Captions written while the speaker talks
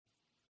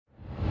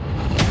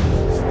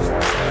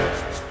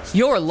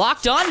You're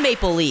Locked On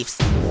Maple Leafs,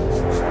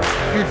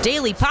 your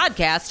daily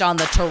podcast on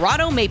the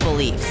Toronto Maple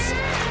Leafs.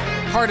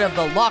 Part of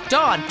the Locked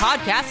On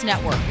Podcast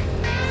Network,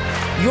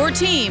 your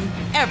team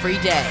every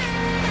day.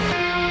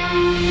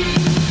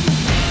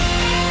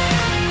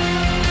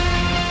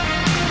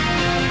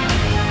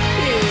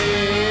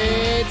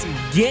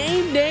 It's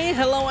game day.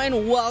 Hello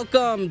and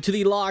welcome to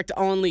the Locked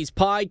On Leafs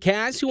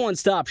podcast, your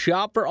one-stop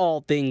shop for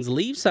all things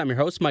Leafs. I'm your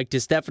host, Mike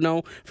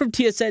DiStefano from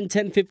TSN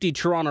 1050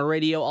 Toronto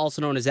Radio,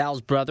 also known as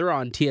Al's brother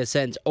on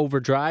TSN's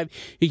Overdrive.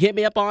 You can hit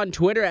me up on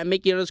Twitter at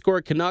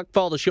Mickey_Canuck.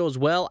 Follow the show as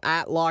well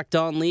at Locked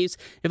On Leafs.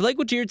 If you like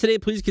what you hear today,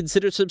 please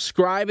consider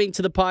subscribing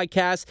to the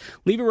podcast.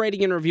 Leave a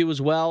rating and review as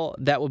well.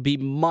 That would be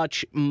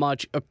much,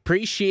 much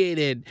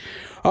appreciated.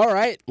 All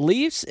right,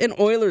 Leafs and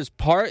Oilers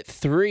Part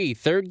 3.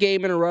 Third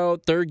game in a row,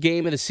 third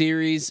game of the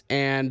series,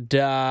 and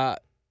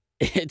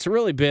it's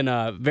really been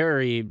a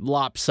very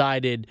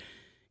lopsided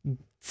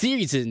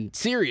series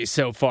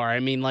so far.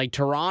 I mean, like,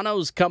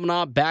 Toronto's coming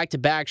off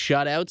back-to-back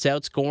shutouts,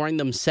 outscoring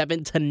them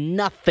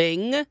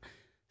 7-0.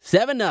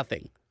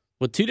 7-0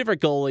 with two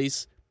different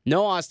goalies,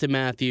 no Austin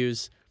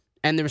Matthews,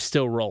 and they're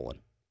still rolling.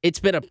 It's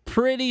been a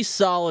pretty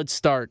solid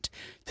start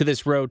to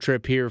this road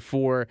trip here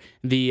for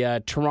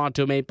the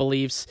Toronto Maple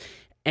Leafs,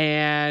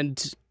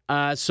 and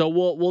so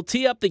we'll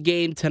tee up the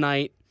game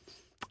tonight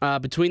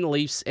between the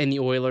Leafs and the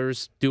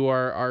Oilers, do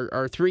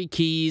our three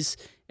keys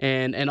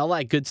and all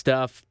that good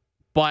stuff.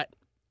 But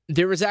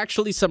there was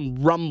actually some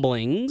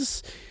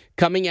rumblings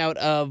coming out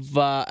of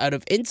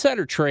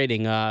insider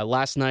trading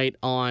last night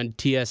on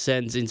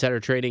TSN's Insider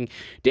Trading.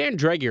 Dan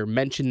Dreger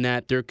mentioned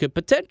that there could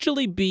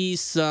potentially be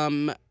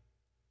some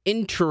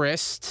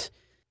interest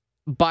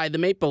by the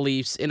Maple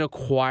Leafs in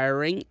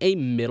acquiring a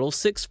middle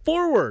six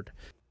forward.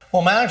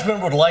 Well,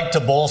 management would like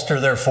to bolster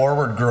their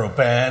forward group.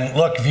 And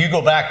look, if you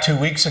go back 2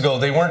 weeks ago,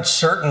 they weren't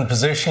certain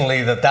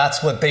positionally that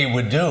that's what they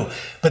would do.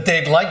 But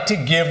they'd like to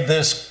give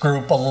this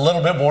group a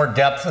little bit more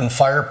depth and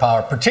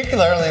firepower,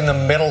 particularly in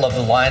the middle of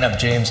the lineup,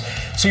 James.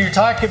 So you're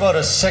talking about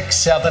a 6,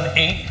 7,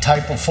 8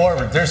 type of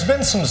forward. There's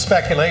been some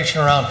speculation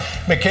around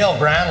Mikael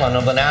Granlund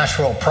of the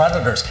Nashville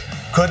Predators.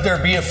 Could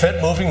there be a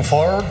fit moving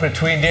forward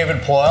between David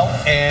Poile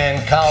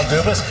and Kyle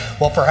Dubas?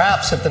 Well,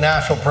 perhaps if the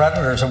Nashville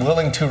Predators are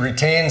willing to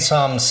retain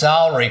some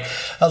salary.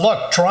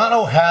 Look,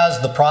 Toronto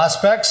has the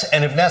prospects,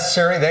 and if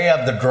necessary, they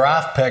have the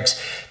draft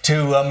picks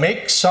to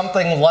make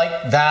something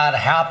like that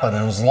happen.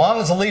 And as long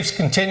as the Leafs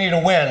continue to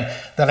win,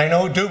 then I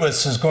know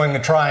Dubas is going to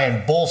try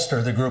and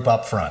bolster the group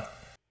up front.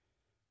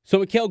 So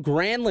Mikael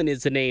Granlund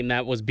is the name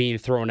that was being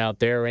thrown out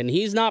there, and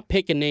he's not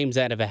picking names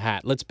out of a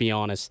hat, let's be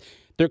honest.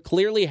 There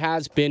clearly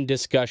has been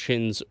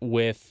discussions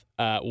with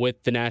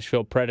the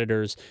Nashville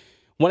Predators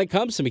when it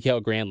comes to Mikael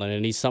Granlund,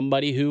 and he's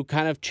somebody who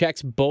kind of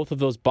checks both of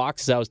those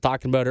boxes I was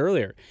talking about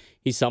earlier.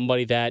 He's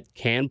somebody that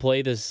can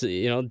play this,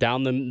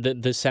 down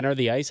the center of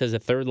the ice as a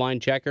third line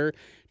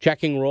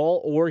checking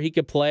role, or he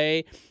could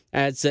play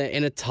as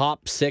in a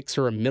top six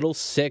or a middle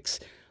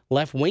six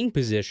left wing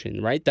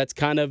position. Right, that's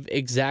kind of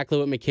exactly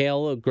what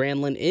Mikael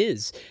Granlund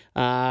is.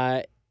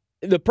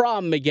 The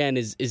problem, again,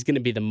 is going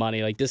to be the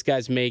money. Like, this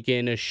guy's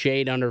making a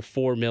shade under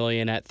 $4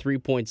 million at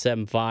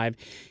 3.75.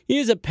 He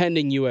is a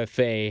pending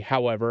UFA,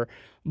 however.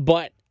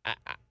 But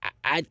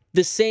at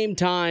the same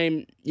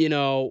time,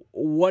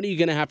 what are you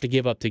going to have to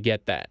give up to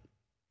get that?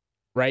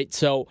 Right?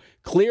 So,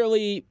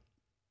 clearly,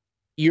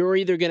 you're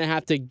either going to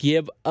have to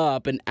give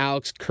up an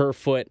Alex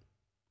Kerfoot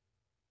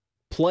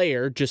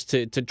player just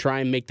to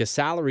try and make the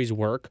salaries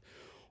work,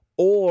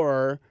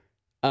 or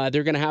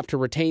they're going to have to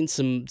retain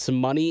some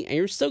money, and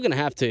you're still going to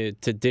have to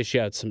dish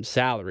out some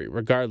salary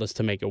regardless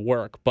to make it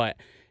work. But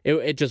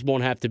it just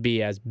won't have to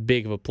be as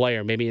big of a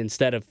player. Maybe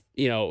instead of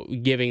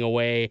giving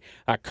away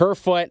a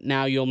Kerfoot,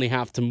 now you only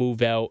have to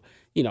move out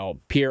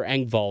Pierre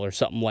Engvall or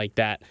something like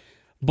that.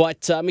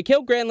 But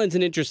Mikael Granlund's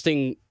an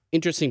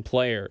interesting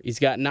player. He's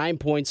got 9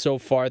 points so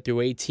far through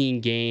 18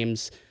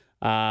 games.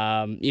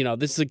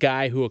 This is a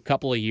guy who a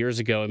couple of years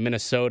ago in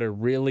Minnesota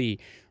really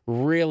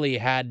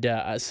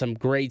had some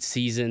great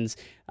seasons.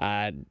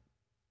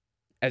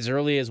 As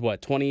early as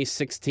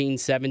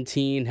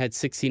 2016-17, had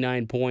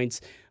 69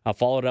 points,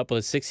 followed up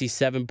with a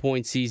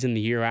 67-point season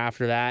the year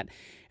after that.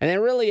 And then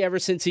really ever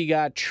since he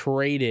got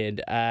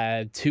traded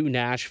to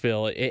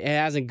Nashville, it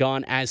hasn't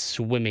gone as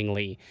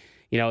swimmingly.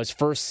 His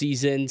first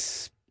season,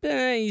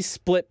 he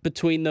split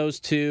between those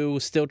two,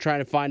 still trying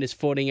to find his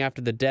footing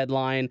after the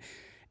deadline.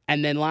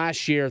 And then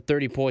last year,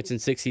 30 points in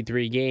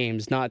 63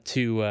 games, not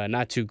too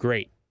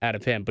great out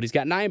of him. But he's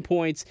got 9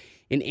 points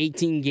in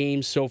 18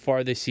 games so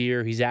far this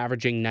year. He's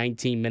averaging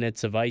 19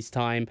 minutes of ice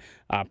time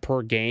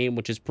per game,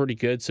 which is pretty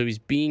good. So he's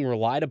being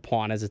relied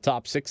upon as a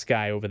top six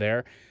guy over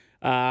there.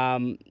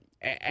 And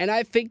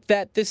I think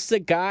that this is a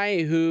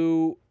guy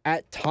who,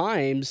 at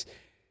times,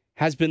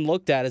 has been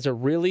looked at as a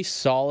really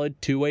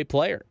solid two-way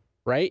player,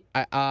 right?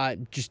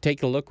 Just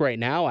take a look right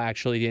now,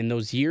 actually, in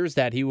those years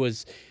that he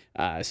was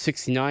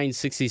 69,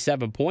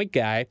 67 point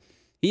guy,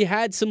 he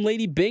had some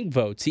Lady Byng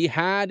votes. He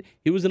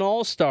was an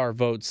all-star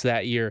votes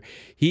that year.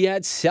 He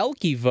had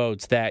Selke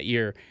votes that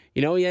year.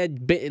 He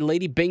had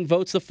Lady Bing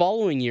votes the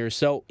following year.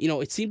 So,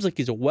 it seems like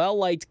he's a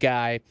well-liked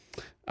guy,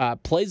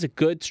 plays a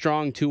good,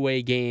 strong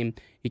two-way game.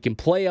 He can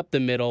play up the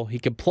middle. He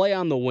can play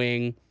on the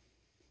wing.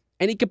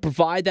 And he can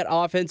provide that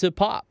offensive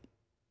pop.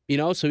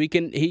 So he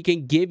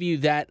can give you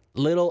that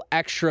little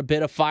extra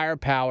bit of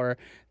firepower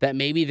that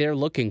maybe they're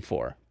looking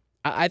for.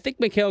 I think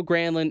Mikael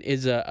Granlund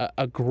is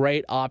a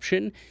great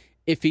option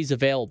if he's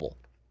available.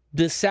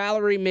 The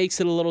salary makes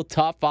it a little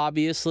tough,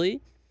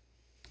 obviously.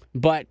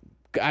 But,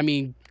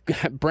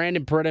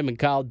 Brandon Pridham and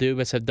Kyle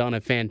Dubas have done a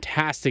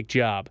fantastic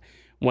job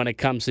when it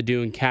comes to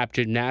doing cap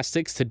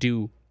gymnastics to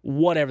do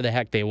whatever the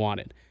heck they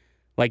wanted.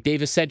 Like,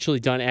 they've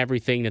essentially done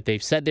everything that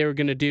they've said they were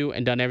going to do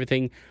and done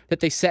everything that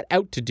they set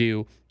out to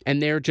do.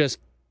 And they're just,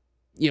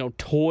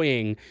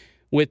 toying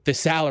with the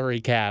salary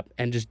cap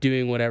and just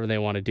doing whatever they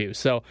want to do.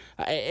 So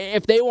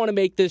if they want to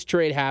make this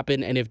trade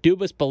happen, and if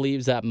Dubas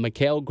believes that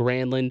Mikael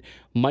Granlund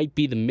might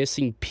be the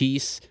missing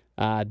piece,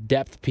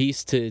 depth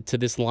piece to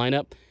this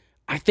lineup,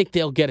 I think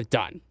they'll get it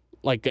done.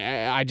 Like,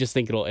 I just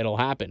think it'll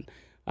happen.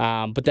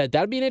 But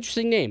that'd be an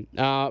interesting name.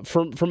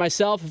 For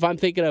myself, if I'm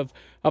thinking of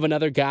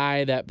another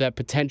guy that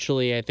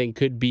potentially I think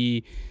could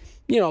be,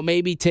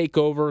 maybe take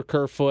over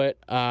Kerfoot.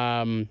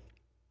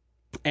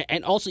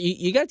 And also,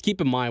 you got to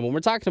keep in mind, when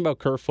we're talking about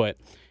Kerfoot,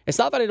 it's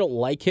not that I don't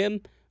like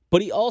him,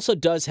 but he also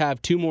does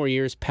have 2 more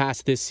years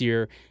past this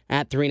year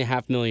at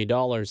 $3.5 million.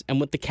 And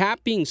with the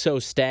cap being so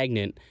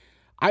stagnant,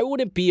 I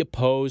wouldn't be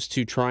opposed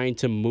to trying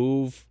to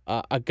move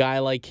a guy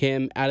like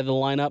him out of the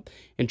lineup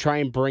and try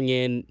and bring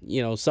in,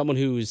 someone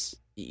who's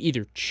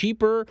either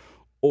cheaper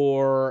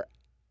or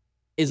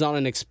is on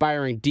an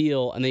expiring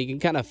deal, and then you can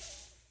kind of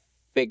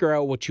figure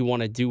out what you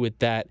want to do with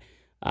that.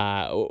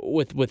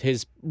 With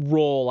his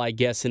role, I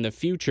guess, in the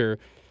future.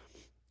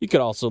 You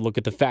could also look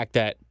at the fact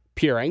that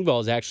Pierre Engvall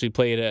has actually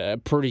played a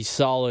pretty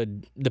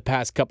solid the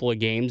past couple of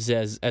games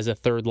as a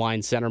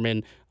third-line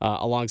centerman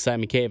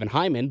alongside McCabe and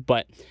Hyman.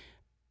 But,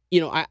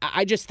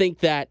 I just think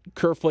that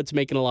Kerfoot's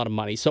making a lot of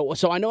money. So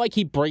I know I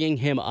keep bringing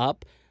him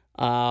up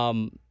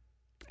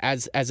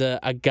as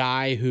a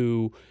guy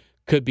who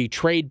could be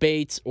trade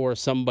baits or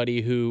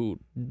somebody who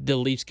the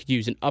Leafs could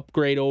use an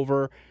upgrade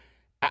over.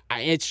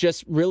 It's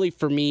just really,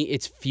 for me,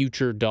 it's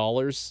future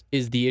dollars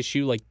is the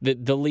issue. Like,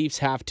 the Leafs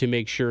have to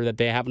make sure that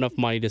they have enough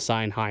money to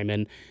sign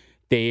Hyman.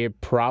 They're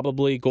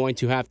probably going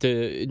to have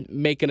to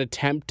make an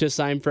attempt to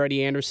sign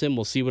Freddie Anderson.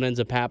 We'll see what ends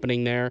up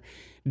happening there.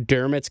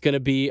 Dermott's going to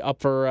be up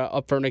for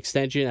an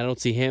extension. I don't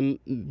see him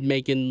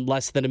making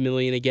less than $1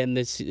 million again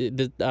this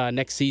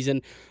next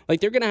season. Like,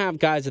 they're going to have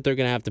guys that they're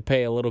going to have to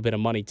pay a little bit of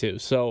money to.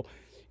 So,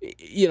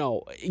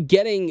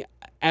 getting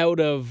out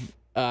of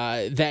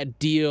that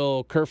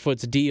deal,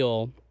 Kerfoot's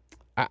deal,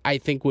 I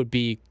think would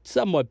be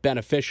somewhat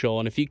beneficial.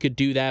 And if you could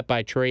do that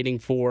by trading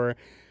for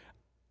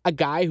a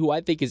guy who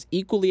I think is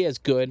equally as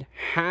good,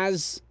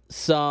 has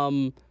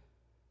some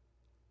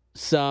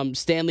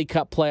Stanley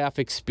Cup playoff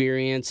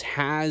experience,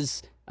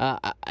 has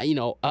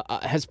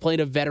played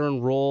a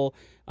veteran role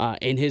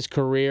in his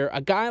career,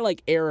 a guy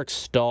like Eric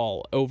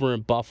Staal over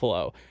in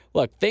Buffalo.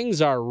 Look,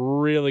 things are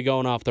really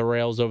going off the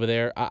rails over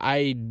there.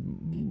 I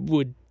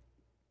would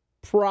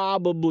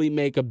probably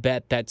make a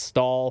bet that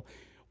Staal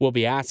will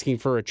be asking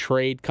for a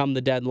trade come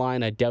the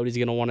deadline. I doubt he's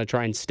going to want to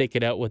try and stick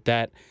it out with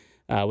that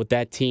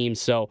team.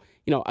 So,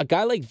 a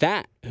guy like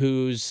that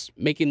who's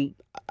making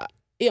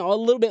a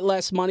little bit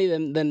less money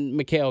than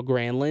Mikael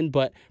Granlund,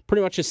 but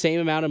pretty much the same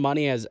amount of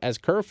money as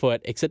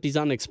Kerfoot, except he's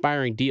on an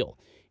expiring deal.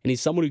 And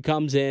he's someone who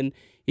comes in,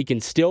 he can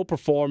still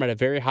perform at a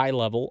very high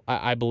level,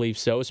 I believe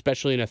so,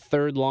 especially in a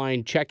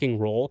third-line checking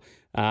role.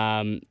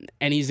 And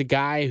he's a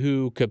guy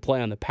who could play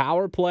on the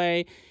power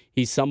play.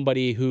 He's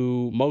somebody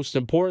who, most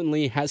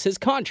importantly, has his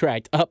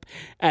contract up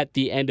at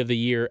the end of the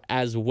year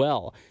as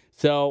well.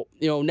 So,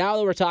 now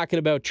that we're talking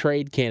about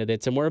trade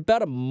candidates, and we're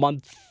about a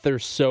month or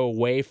so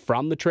away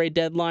from the trade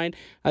deadline,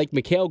 I think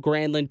Mikael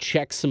Granlund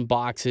checks some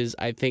boxes.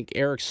 I think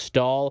Eric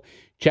Staal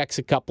checks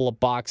a couple of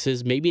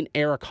boxes. Maybe an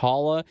Erik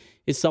Haula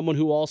is someone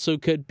who also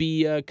could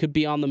be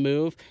on the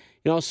move.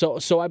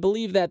 So I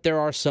believe that there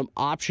are some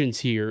options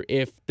here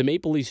if the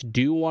Maple Leafs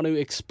do want to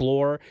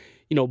explore,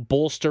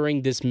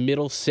 bolstering this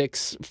middle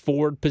six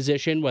forward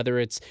position, whether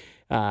it's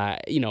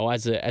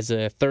as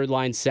a third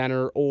line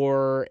center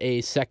or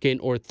a second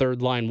or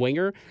third line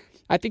winger.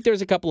 I think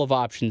there's a couple of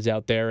options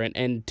out there,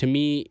 and to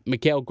me,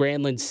 Mikael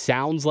Granlund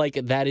sounds like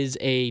that is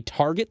a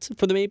target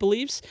for the Maple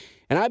Leafs,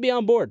 and I'd be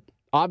on board.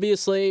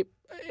 Obviously,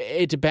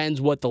 it depends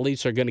what the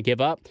Leafs are going to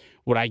give up.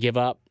 Would I give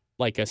up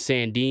like a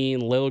Sandin,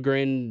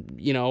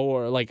 Liljegren,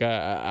 or like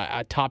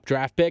a top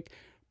draft pick?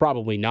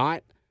 Probably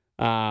not.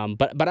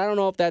 But I don't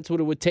know if that's what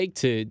it would take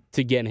to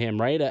get him,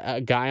 right?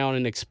 A guy on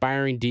an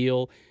expiring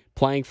deal,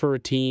 playing for a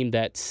team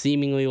that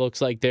seemingly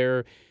looks like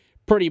they're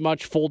pretty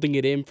much folding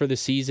it in for the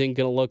season,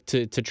 going to look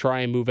to try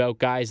and move out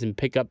guys and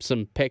pick up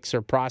some picks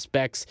or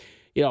prospects.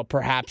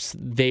 Perhaps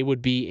they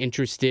would be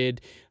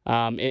interested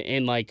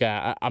in like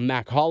a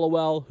Mac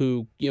Hollowell,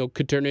 who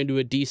could turn into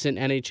a decent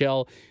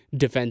NHL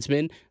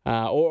defenseman,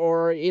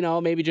 or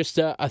maybe just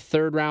a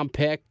third round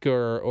pick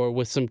or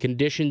with some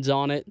conditions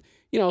on it.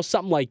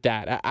 something like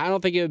that. I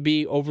don't think it would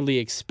be overly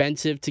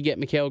expensive to get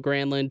Mikael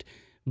Granlund,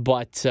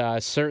 but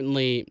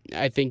certainly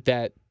I think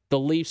that the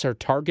Leafs are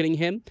targeting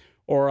him,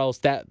 or else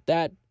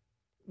that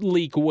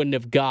leak wouldn't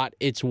have got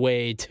its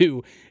way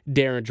to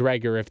Darren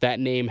Dreger if that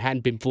name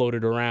hadn't been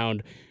floated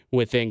around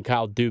within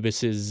Kyle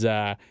Dubas's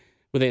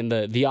within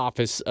the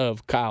office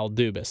of Kyle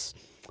Dubas.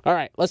 All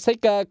right, let's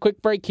take a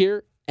quick break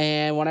here,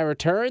 and when I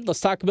return, let's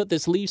talk about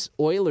this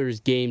Leafs-Oilers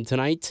game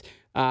tonight.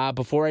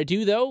 Before I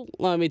do, though,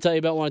 let me tell you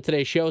about one of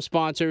today's show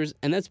sponsors,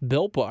 and that's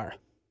Built Bar.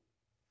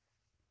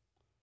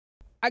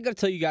 I got to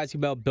tell you guys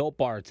about Built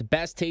Bar. It's the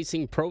best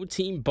tasting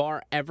protein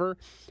bar ever,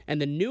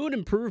 and the new and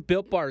improved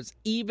Built Bar is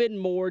even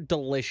more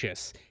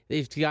delicious.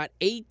 They've got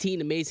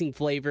 18 amazing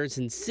flavors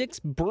and 6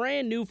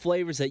 brand new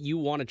flavors that you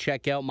want to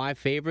check out. My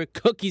favorite,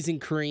 cookies and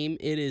cream.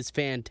 It is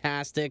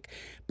fantastic.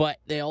 But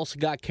they also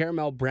got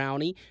caramel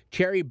brownie,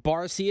 cherry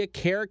barcia,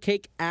 carrot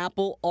cake,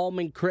 apple,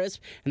 almond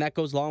crisp, and that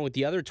goes along with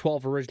the other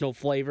 12 original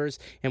flavors.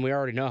 And we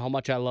already know how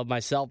much I love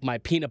myself my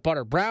peanut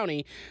butter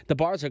brownie. The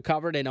bars are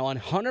covered in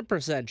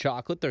 100%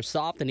 chocolate. They're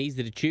soft and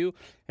easy to chew.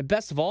 And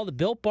best of all, the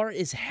Built Bar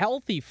is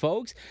healthy,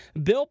 folks.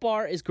 Built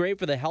Bar is great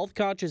for the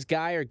health-conscious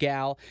guy or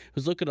gal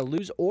who's looking to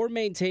lose or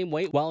maintain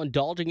weight while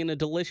indulging in a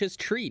delicious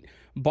treat.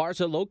 Bars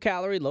are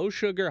low-calorie,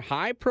 low-sugar,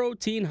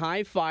 high-protein,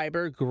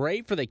 high-fiber,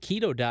 great for the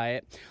keto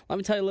diet. Let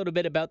me tell you a little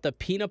bit about the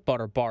peanut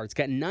butter bar. It's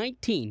got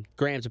 19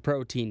 grams of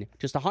protein,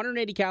 just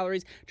 180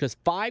 calories, just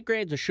 5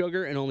 grams of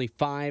sugar, and only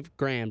 5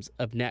 grams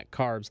of net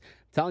carbs.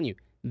 I'm telling you,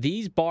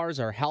 these bars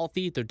are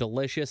healthy, they're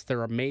delicious,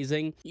 they're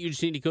amazing. You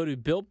just need to go to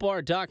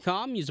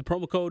BuiltBar.com, use the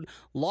promo code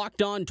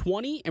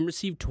LOCKEDON20, and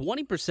receive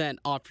 20%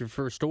 off your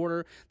first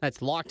order. That's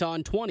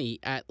LOCKEDON20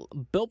 at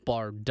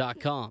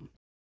BuiltBar.com.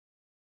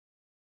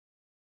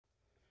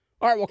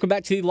 All right, welcome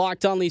back to the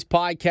Locked On Leafs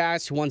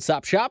podcast,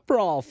 one-stop shop for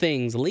all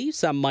things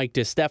Leafs. I'm Mike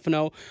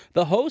DiStefano,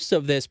 the host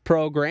of this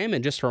program,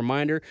 and just a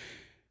reminder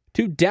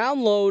to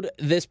download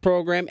this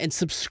program and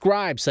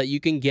subscribe so that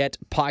you can get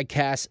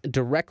podcasts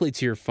directly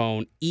to your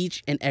phone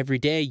each and every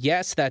day.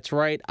 Yes, that's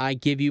right. I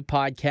give you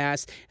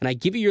podcasts, and I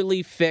give you your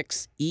Leaf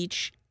fix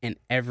each and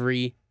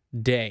every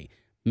day.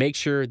 Make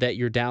sure that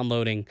you're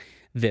downloading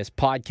this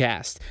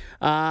podcast.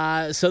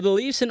 So the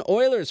Leafs and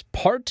Oilers,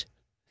 part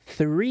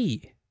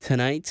 3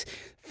 tonight.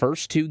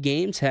 First 2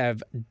 games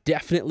have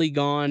definitely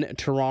gone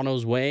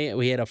Toronto's way.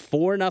 We had a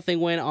 4-0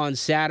 win on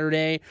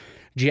Saturday.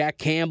 Jack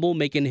Campbell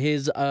making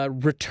his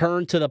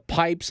return to the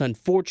pipes,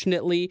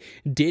 unfortunately,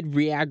 did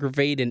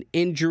re-aggravate an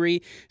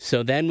injury.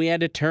 So then we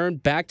had to turn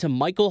back to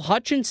Michael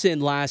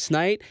Hutchinson last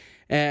night,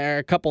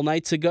 a couple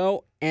nights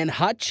ago. And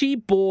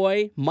Hutchie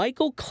boy,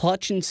 Michael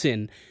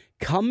Hutchinson,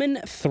 coming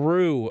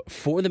through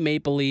for the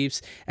Maple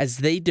Leafs as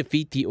they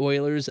defeat the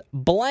Oilers,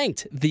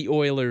 blanked the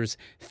Oilers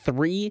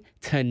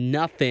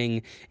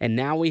 3-0. And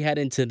now we head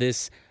into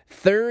this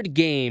third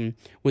game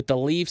with the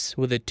Leafs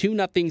with a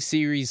 2-0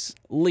 series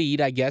lead,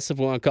 I guess, if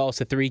we want to call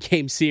this a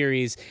 3-game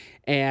series.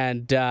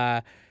 And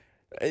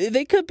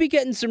they could be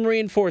getting some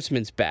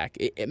reinforcements back.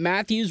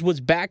 Matthews was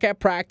back at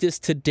practice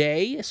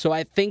today, so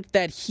I think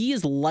that he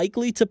is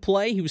likely to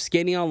play. He was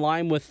skating on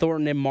line with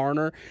Thornton and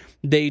Marner.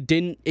 They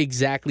didn't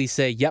exactly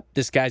say, yep,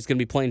 this guy's going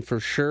to be playing for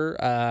sure.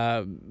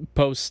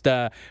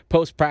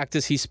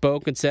 Post-practice, he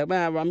spoke and said,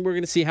 well, we're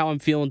going to see how I'm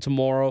feeling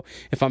tomorrow.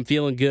 If I'm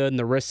feeling good and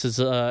the wrist is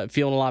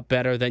feeling a lot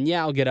better, then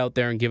yeah, I'll get out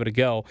there and give it a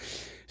go.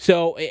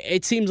 So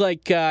it seems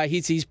like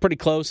he's pretty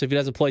close. If he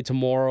doesn't play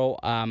tomorrow,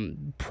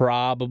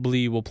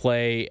 probably will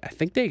play. I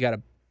think they got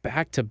a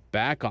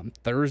back-to-back on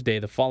Thursday,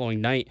 the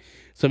following night.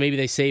 So maybe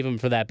they save him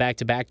for that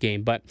back-to-back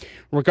game. But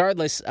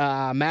regardless,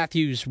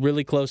 Matthews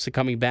really close to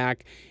coming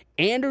back.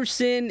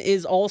 Anderson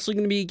is also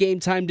going to be a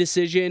game-time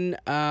decision,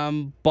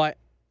 but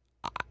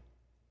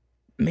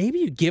maybe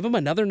you give him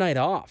another night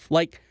off.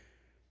 Like,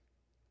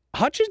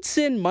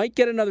 Hutchinson might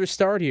get another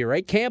start here,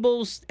 right?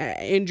 Campbell's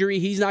injury,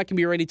 he's not going to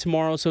be ready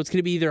tomorrow, so it's going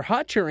to be either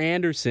Hutch or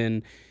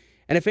Anderson.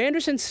 And if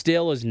Anderson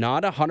still is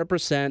not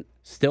 100%,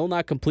 still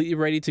not completely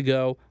ready to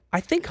go, I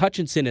think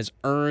Hutchinson has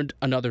earned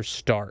another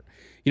start.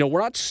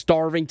 We're not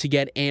starving to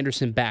get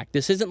Anderson back.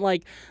 This isn't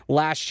like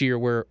last year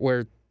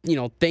where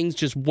things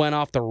just went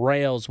off the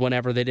rails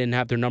whenever they didn't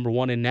have their number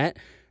one in net.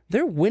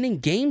 They're winning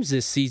games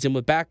this season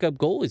with backup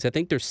goalies. I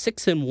think they're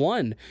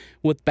 6-1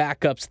 with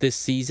backups this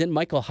season.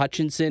 Michael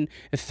Hutchinson,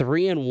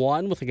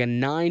 3-1 with like a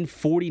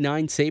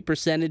 .949 save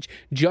percentage.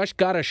 Just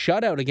got a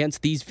shutout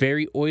against these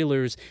very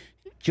Oilers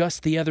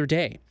just the other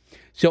day.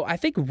 So I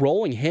think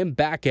rolling him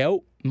back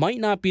out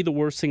might not be the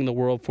worst thing in the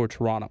world for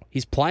Toronto.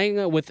 He's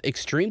playing with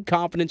extreme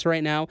confidence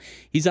right now.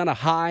 He's on a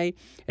high.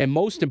 And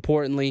most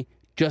importantly,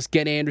 just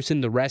get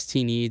Anderson the rest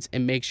he needs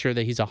and make sure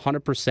that he's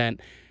 100%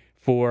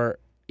 for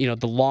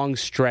the long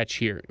stretch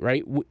here,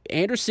 right?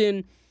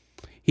 Anderson,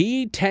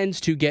 he tends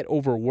to get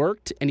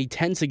overworked and he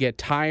tends to get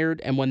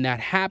tired. And when that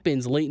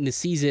happens late in the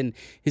season,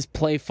 his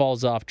play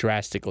falls off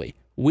drastically.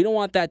 We don't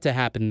want that to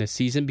happen this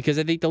season because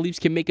I think the Leafs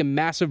can make a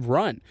massive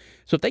run.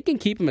 So if they can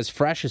keep him as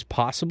fresh as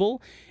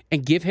possible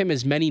and give him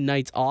as many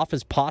nights off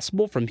as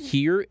possible from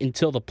here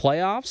until the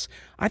playoffs,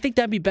 I think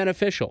that'd be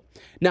beneficial.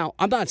 Now,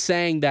 I'm not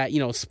saying that,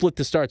 split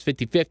the starts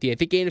 50-50. I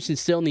think Anderson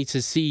still needs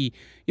to see,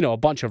 a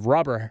bunch of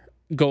rubber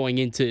going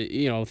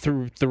into,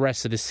 through the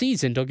rest of the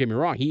season. Don't get me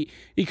wrong.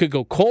 He could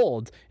go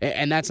cold,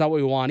 and that's not what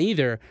we want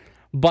either.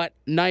 But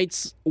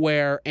nights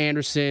where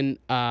Anderson,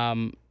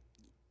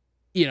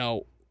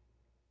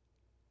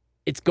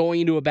 it's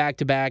going into a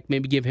back-to-back,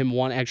 maybe give him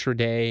one extra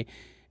day,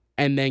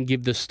 and then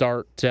give the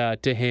start to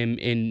him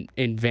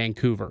in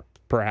Vancouver,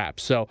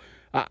 perhaps. So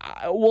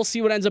we'll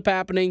see what ends up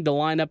happening. The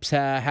lineups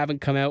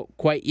haven't come out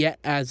quite yet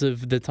as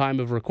of the time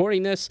of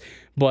recording this,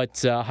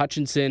 but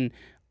Hutchinson,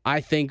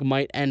 I think,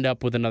 might end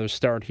up with another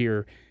start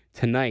here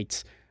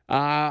tonight.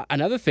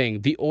 Another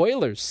thing, the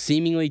Oilers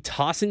seemingly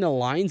tossing the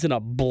lines in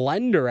a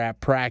blender at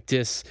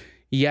practice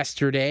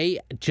yesterday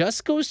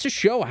just goes to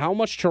show how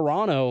much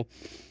Toronto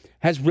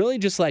has really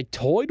just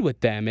toyed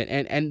with them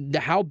and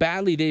how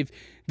badly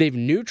they've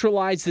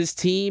neutralized this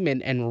team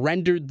and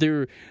rendered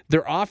their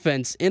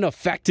offense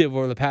ineffective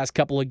over the past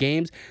couple of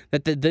games,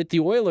 that the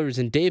Oilers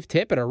and Dave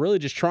Tippett are really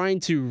just trying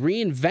to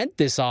reinvent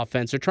this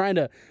offense. They're trying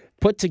to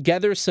put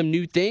together some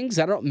new things.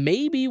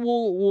 Maybe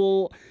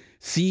we'll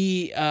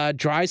see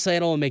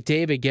Draisaitl and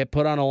McDavid get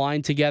put on a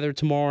line together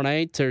tomorrow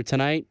night or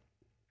tonight.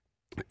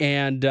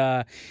 And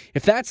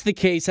if that's the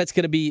case, that's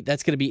gonna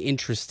be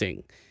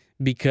interesting.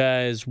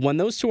 Because when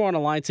those two are on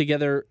a line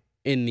together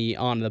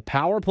on the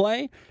power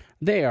play,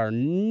 they are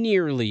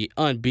nearly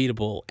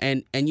unbeatable.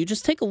 And you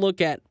just take a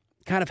look at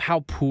kind of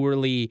how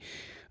poorly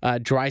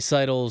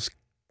Draisaitl's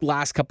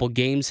last couple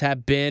games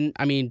have been.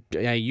 I mean,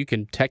 you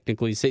can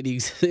technically say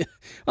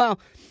well,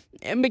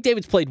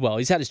 McDavid's played well.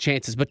 He's had his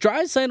chances, but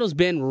Draisaitl's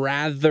been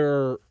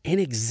rather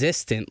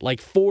inexistent.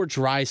 For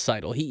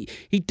Draisaitl,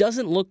 he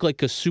doesn't look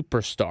like a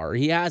superstar.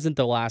 He hasn't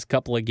the last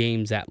couple of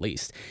games, at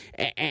least.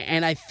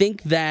 And I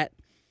think that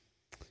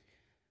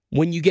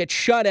when you get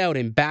shut out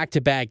in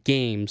back-to-back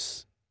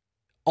games,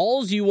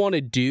 all you want to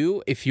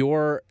do if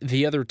you're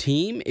the other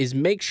team is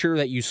make sure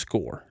that you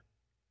score.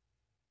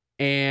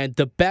 And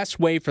the best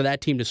way for that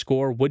team to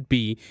score would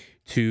be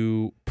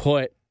to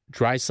put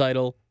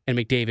Draisaitl and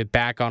McDavid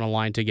back on a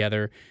line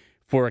together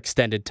for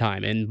extended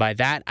time. And by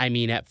that, I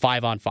mean at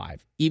 5-on-5.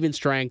 Even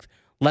strength,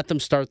 let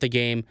them start the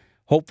game.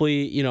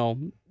 Hopefully,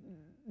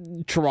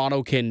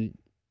 Toronto can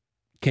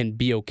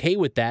be okay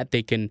with that.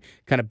 They can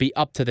kind of be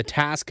up to the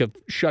task of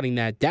shutting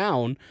that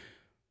down.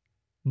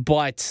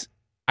 But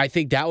I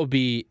think that would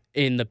be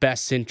in the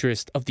best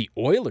interest of the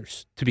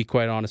Oilers, to be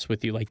quite honest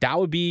with you. That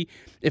would be,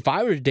 if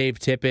I were Dave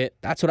Tippett,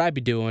 that's what I'd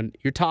be doing.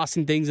 You're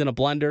tossing things in a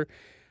blender.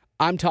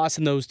 I'm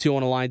tossing those two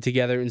on a line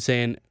together and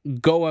saying,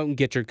 go out and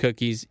get your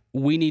cookies.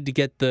 We need to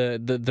get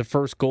the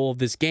first goal of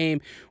this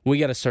game. We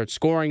got to start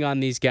scoring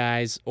on these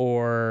guys,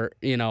 or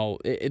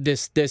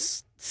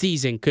this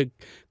season could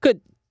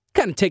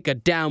kind of take a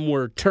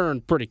downward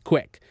turn pretty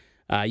quick.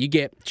 You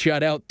get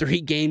shut out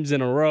 3 games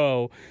in a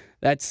row.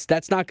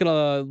 That's not going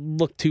to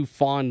look too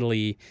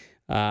fondly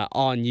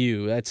on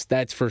you.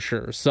 That's for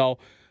sure. So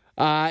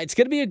it's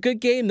going to be a good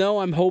game,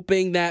 though. I'm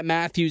hoping that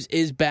Matthews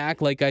is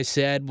back. Like I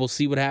said, we'll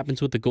see what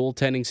happens with the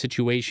goaltending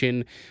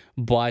situation.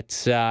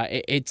 But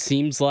it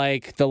seems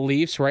like the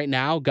Leafs right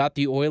now got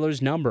the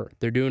Oilers' number.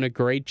 They're doing a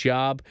great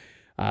job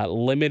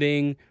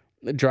limiting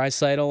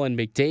Draisaitl and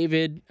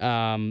McDavid.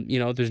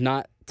 There's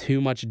not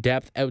too much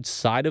depth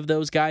outside of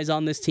those guys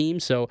on this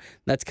team, so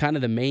that's kind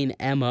of the main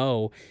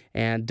MO.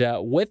 And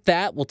with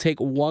that, we'll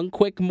take one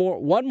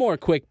more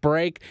quick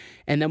break,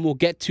 and then we'll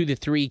get to the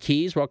 3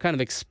 keys, where I'll kind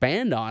of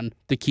expand on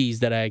the keys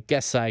that I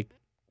guess I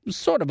was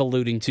sort of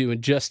alluding to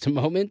in just a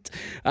moment.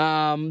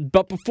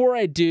 But before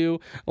I do,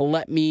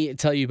 let me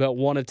tell you about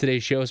one of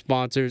today's show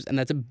sponsors, and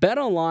that's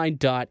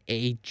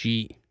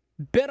betonline.ag.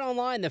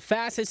 BetOnline, the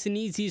fastest and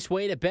easiest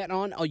way to bet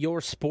on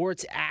your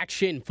sports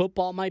action.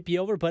 Football might be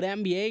over, but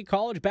NBA,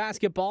 college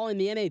basketball, and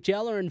the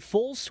NHL are in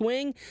full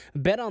swing.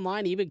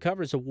 BetOnline even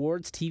covers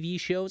awards, TV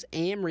shows,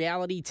 and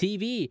reality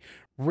TV.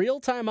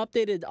 Real-time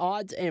updated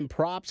odds and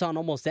props on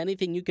almost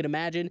anything you can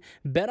imagine.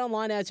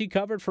 BetOnline has you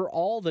covered for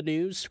all the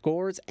news,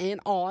 scores, and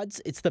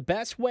odds. It's the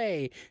best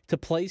way to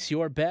place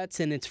your bets,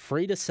 and it's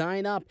free to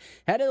sign up.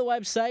 Head to the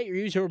website or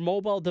use your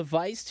mobile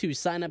device to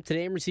sign up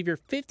today and receive your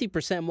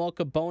 50%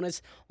 welcome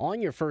bonus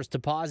on your first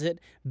deposit.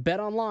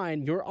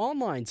 BetOnline, your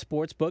online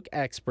sportsbook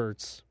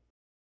experts.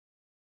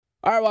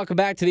 All right, welcome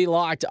back to the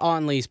Locked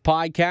On Leafs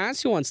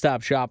podcast, your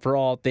one-stop shop for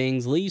all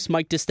things Leafs.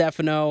 Mike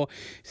DiStefano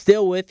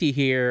still with you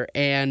here,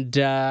 and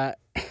if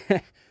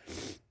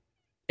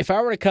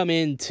I were to come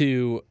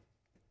into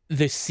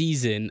this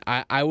season,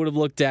 I would have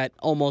looked at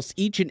almost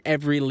each and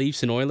every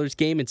Leafs and Oilers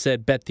game and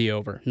said, bet the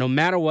over. No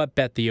matter what,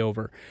 bet the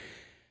over.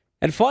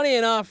 And funny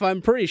enough,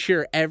 I'm pretty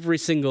sure every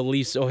single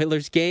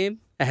Leafs-Oilers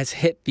game has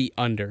hit the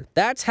under.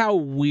 That's how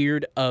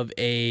weird of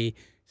a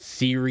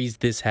series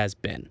this has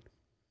been.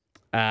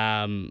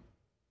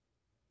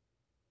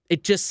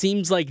 It just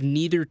seems like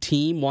neither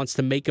team wants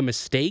to make a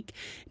mistake.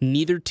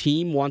 Neither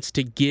team wants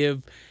to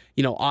give,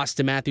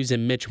 Austin Matthews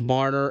and Mitch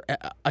Marner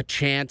a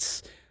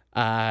chance.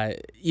 They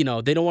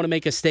don't want to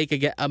make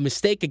a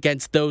mistake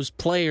against those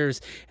players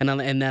and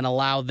then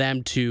allow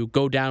them to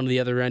go down to the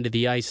other end of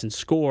the ice and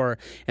score,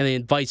 and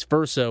then vice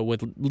versa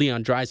with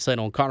Leon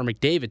Draisaitl and Connor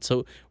McDavid.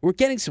 So we're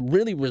getting some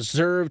really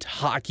reserved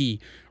hockey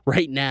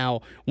right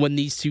now when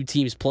these two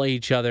teams play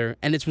each other,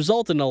 and it's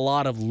resulted in a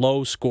lot of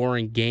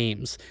low-scoring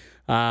games.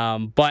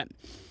 But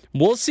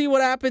we'll see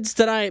what happens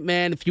tonight,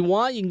 man. If you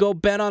want, you can go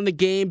bet on the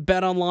game,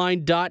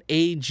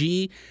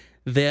 betonline.ag.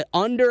 The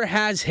under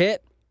has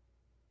hit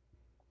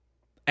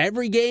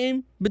every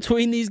game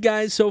between these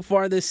guys so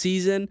far this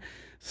season.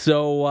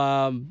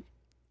 So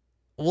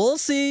we'll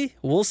see.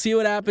 We'll see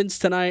what happens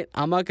tonight.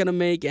 I'm not going to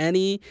make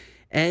any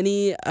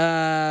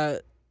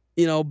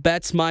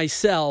bets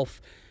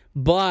myself,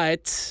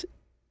 but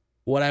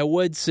what I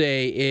would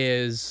say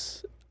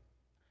is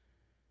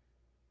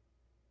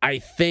I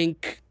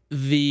think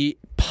the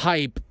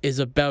pipe is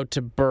about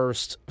to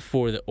burst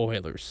for the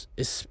Oilers,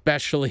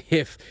 especially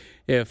if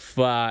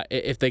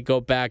they go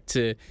back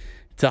to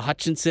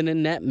Hutchinson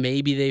and net.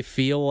 Maybe they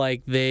feel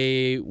like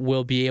they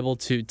will be able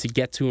to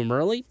get to him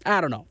early.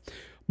 I don't know.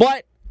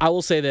 But I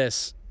will say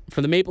this.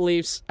 For the Maple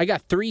Leafs, I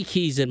got 3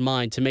 keys in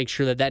mind to make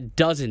sure that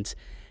doesn't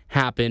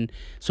happen.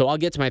 So I'll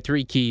get to my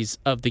 3 keys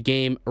of the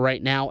game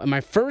right now. And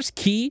my first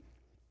key,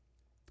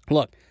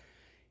 look,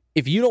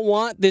 if you don't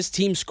want this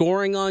team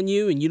scoring on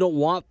you and you don't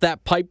want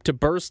that pipe to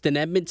burst in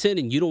Edmonton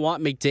and you don't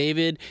want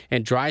McDavid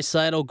and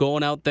Draisaitl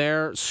going out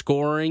there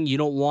scoring, you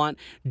don't want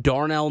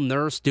Darnell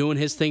Nurse doing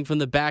his thing from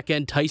the back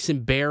end,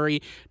 Tyson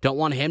Barrie, don't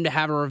want him to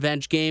have a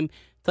revenge game,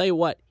 tell you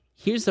what,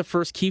 here's the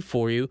first key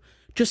for you.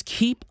 Just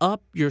keep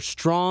up your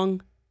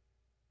strong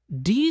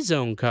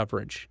D-zone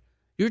coverage.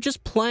 You're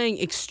just playing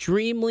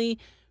extremely,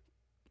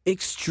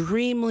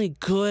 extremely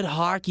good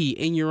hockey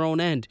in your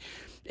own end.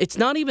 It's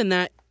not even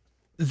that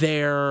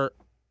they're,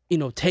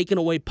 taking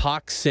away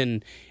pucks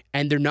and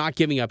they're not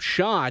giving up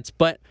shots,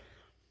 but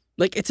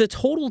like it's a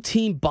total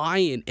team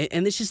buy-in,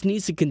 and this just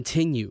needs to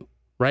continue,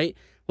 right?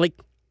 Like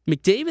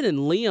McDavid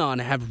and Leon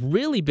have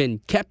really been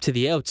kept to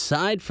the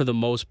outside for the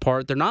most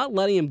part. They're not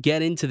letting him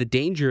get into the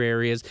danger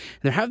areas.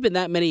 There haven't been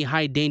that many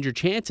high danger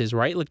chances,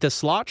 right? Like the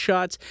slot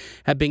shots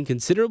have been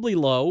considerably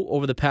low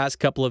over the past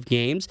couple of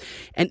games,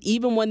 and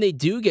even when they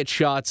do get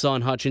shots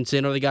on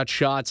Hutchinson or they got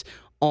shots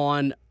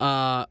on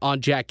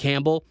Jack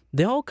Campbell,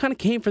 they all kind of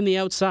came from the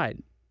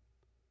outside.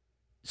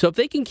 So if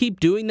they can keep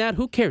doing that,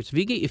 who cares?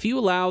 If you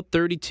allow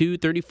 32,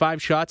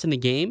 35 shots in the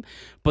game,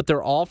 but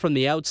they're all from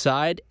the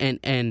outside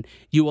and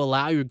you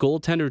allow your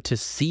goaltender to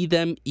see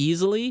them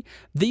easily,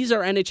 these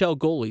are NHL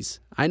goalies.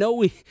 I know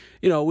we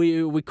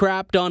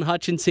crapped on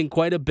Hutchinson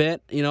quite a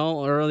bit,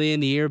 early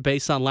in the year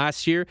based on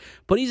last year,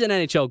 but he's an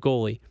NHL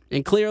goalie.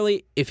 And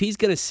clearly, if he's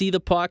going to see the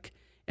puck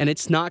and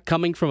it's not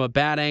coming from a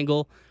bad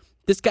angle,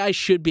 this guy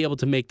should be able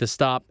to make the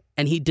stop,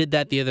 and he did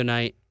that the other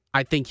night.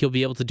 I think he'll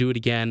be able to do it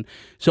again.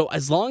 So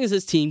as long as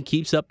this team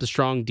keeps up the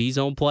strong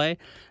D-zone play,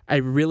 I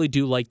really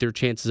do like their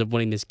chances of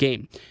winning this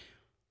game.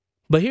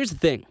 But here's the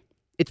thing.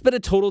 It's been a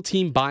total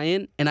team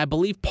buy-in, and I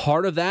believe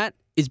part of that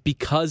is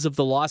because of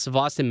the loss of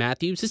Austin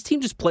Matthews. This team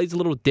just plays a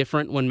little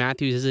different when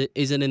Matthews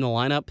isn't in the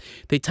lineup.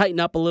 They tighten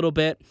up a little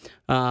bit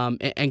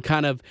and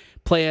kind of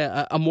play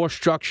a more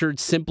structured,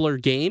 simpler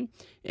game,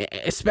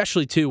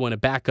 especially, too, when a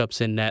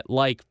backup's in net,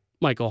 like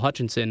Michael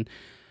Hutchinson.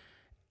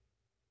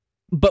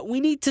 But we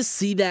need to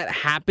see that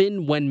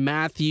happen when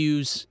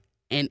Matthews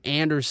and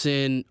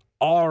Anderson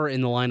are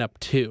in the lineup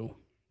too,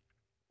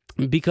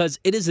 because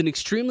it is an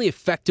extremely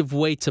effective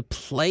way to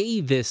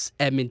play this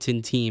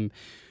Edmonton team.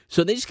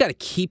 So they just got to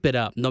keep it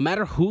up, no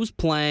matter who's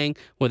playing,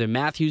 whether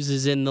Matthews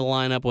is in the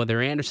lineup, whether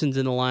Anderson's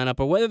in the lineup,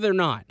 or whether they're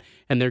not,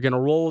 and they're going to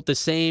roll with the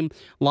same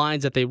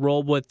lines that they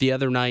rolled with the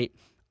other night.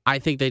 I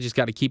think they just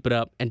got to keep it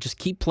up and just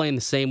keep playing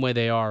the same way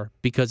they are,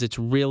 because it's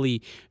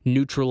really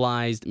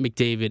neutralized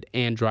McDavid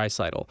and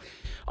Draisaitl.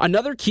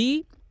 Another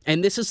key,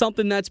 and this is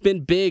something that's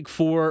been big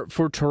for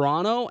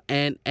Toronto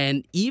and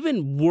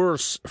even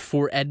worse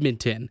for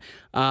Edmonton,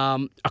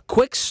 a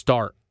quick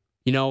start.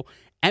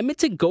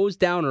 Edmonton goes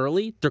down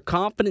early, their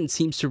confidence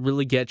seems to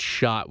really get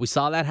shot. We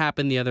saw that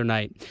happen the other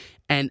night.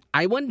 And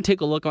I went and take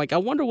a look, I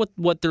wonder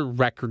what their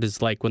record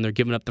is like when they're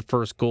giving up the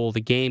first goal of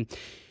the game.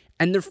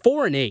 And they're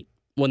 4-8.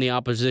 When the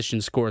opposition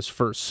scores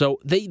first. So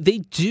they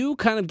do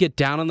kind of get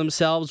down on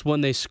themselves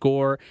when they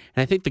score.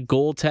 And I think the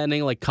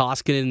goaltending, like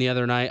Koskinen the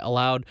other night,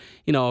 allowed,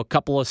 a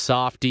couple of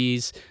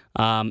softies.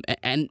 And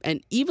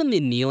even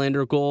the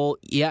Nylander goal,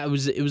 yeah, it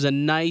was a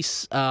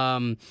nice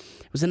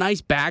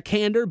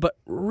backhander, but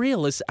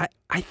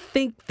I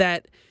think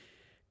that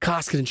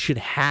Koskinen should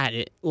have had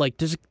it. Like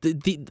there's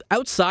the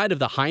outside of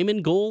the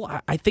Hyman goal,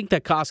 I think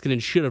that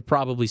Koskinen should have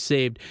probably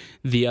saved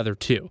the other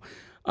two.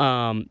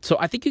 So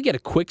I think you get a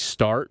quick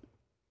start.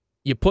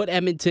 You put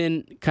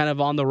Edmonton kind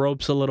of on the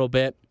ropes a little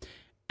bit,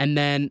 and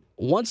then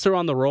once they're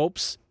on the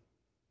ropes,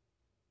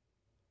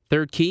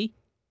 third key,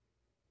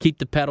 keep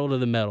the pedal to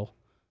the metal.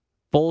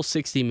 Full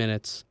 60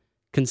 minutes,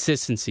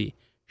 consistency,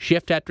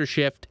 shift after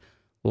shift,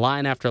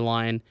 line after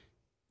line,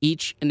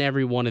 each and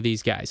every one of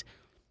these guys.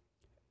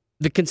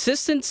 The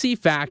consistency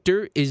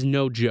factor is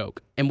no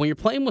joke. And when you're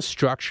playing with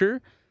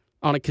structure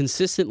on a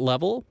consistent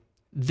level,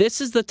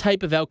 this is the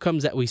type of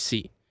outcomes that we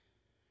see.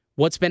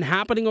 What's been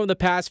happening over the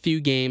past few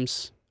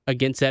games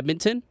against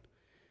Edmonton,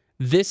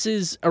 this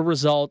is a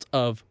result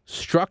of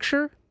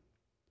structure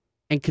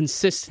and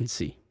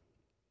consistency.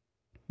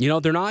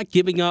 They're not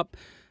giving up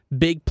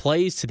big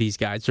plays to these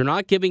guys. They're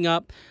not giving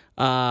up,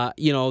 they're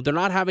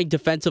not having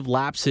defensive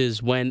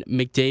lapses when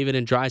McDavid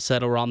and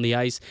Draisaitl are on the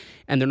ice,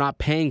 and they're not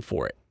paying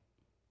for it.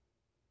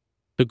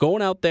 They're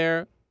going out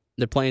there,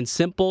 they're playing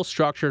simple,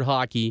 structured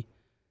hockey,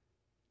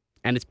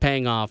 and it's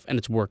paying off, and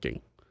it's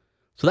working.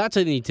 So that's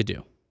what they need to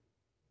do.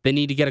 They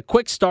need to get a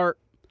quick start.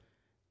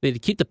 They need to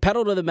keep the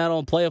pedal to the metal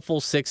and play a full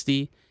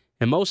 60.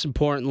 And most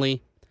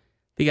importantly,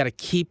 they got to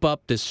keep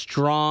up this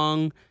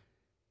strong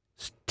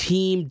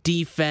team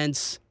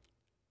defense,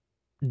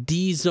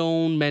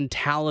 D-zone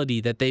mentality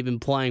that they've been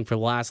playing for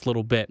the last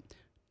little bit.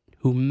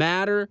 Doesn't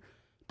matter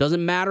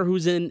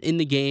who's in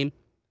the game.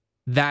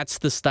 That's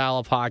the style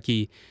of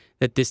hockey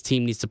that this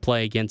team needs to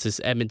play against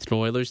this Edmonton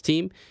Oilers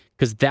team,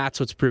 because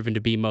that's what's proven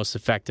to be most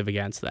effective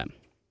against them.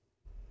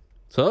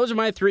 So those are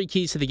my 3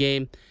 keys to the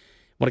game.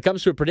 When it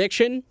comes to a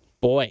prediction,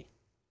 boy,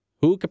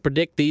 who could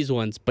predict these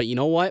ones? But you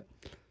know what?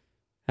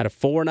 Had a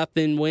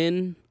 4-0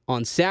 win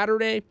on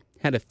Saturday.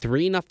 Had a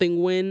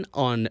 3-0 win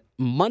on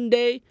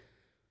Monday.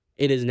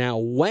 It is now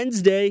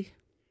Wednesday.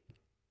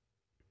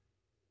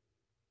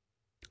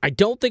 I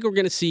don't think we're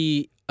going to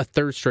see a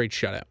third straight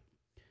shutout.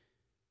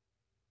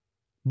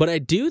 But I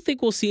do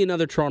think we'll see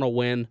another Toronto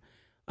win.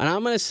 And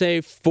I'm going to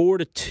say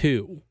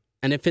 4-2.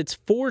 And if it's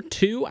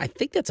 4-2, I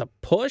think that's a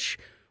push.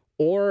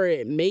 Or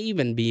it may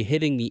even be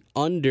hitting the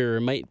under.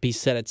 It might be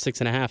set at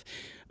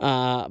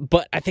 6.5.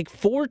 But I think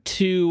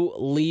 4-2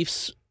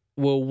 Leafs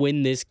will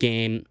win this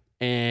game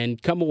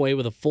and come away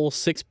with a full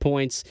 6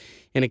 points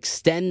and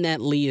extend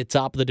that lead at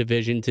top of the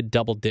division to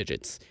double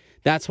digits.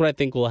 That's what I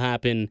think will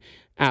happen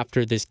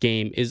after this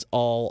game is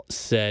all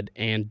said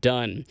and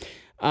done.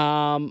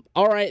 All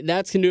right,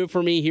 that's going to do it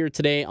for me here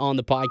today on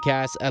the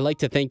podcast. I'd like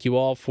to thank you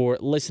all for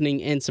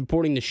listening and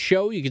supporting the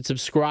show. You can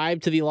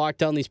subscribe to the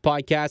Locked On Leafs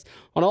podcast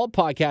on all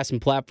podcasting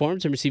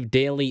platforms and receive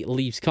daily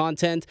Leafs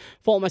content.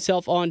 Follow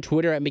myself on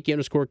Twitter at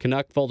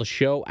Mickey_Canuck. Follow the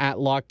show at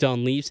Locked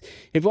On Leafs.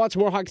 If you want some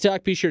more hockey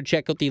talk, be sure to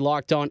check out the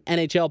Locked On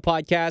NHL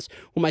podcast,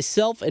 where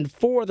myself and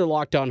 4 other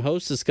Locked On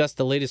hosts discuss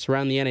the latest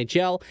around the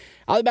NHL.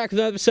 I'll be back with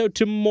another episode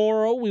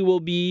tomorrow. We will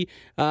be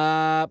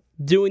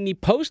doing the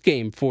post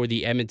game for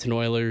the Edmonton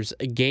Oilers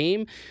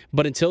game.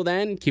 But until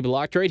then, keep it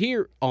locked right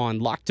here on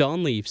Locked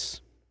On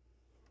Leafs.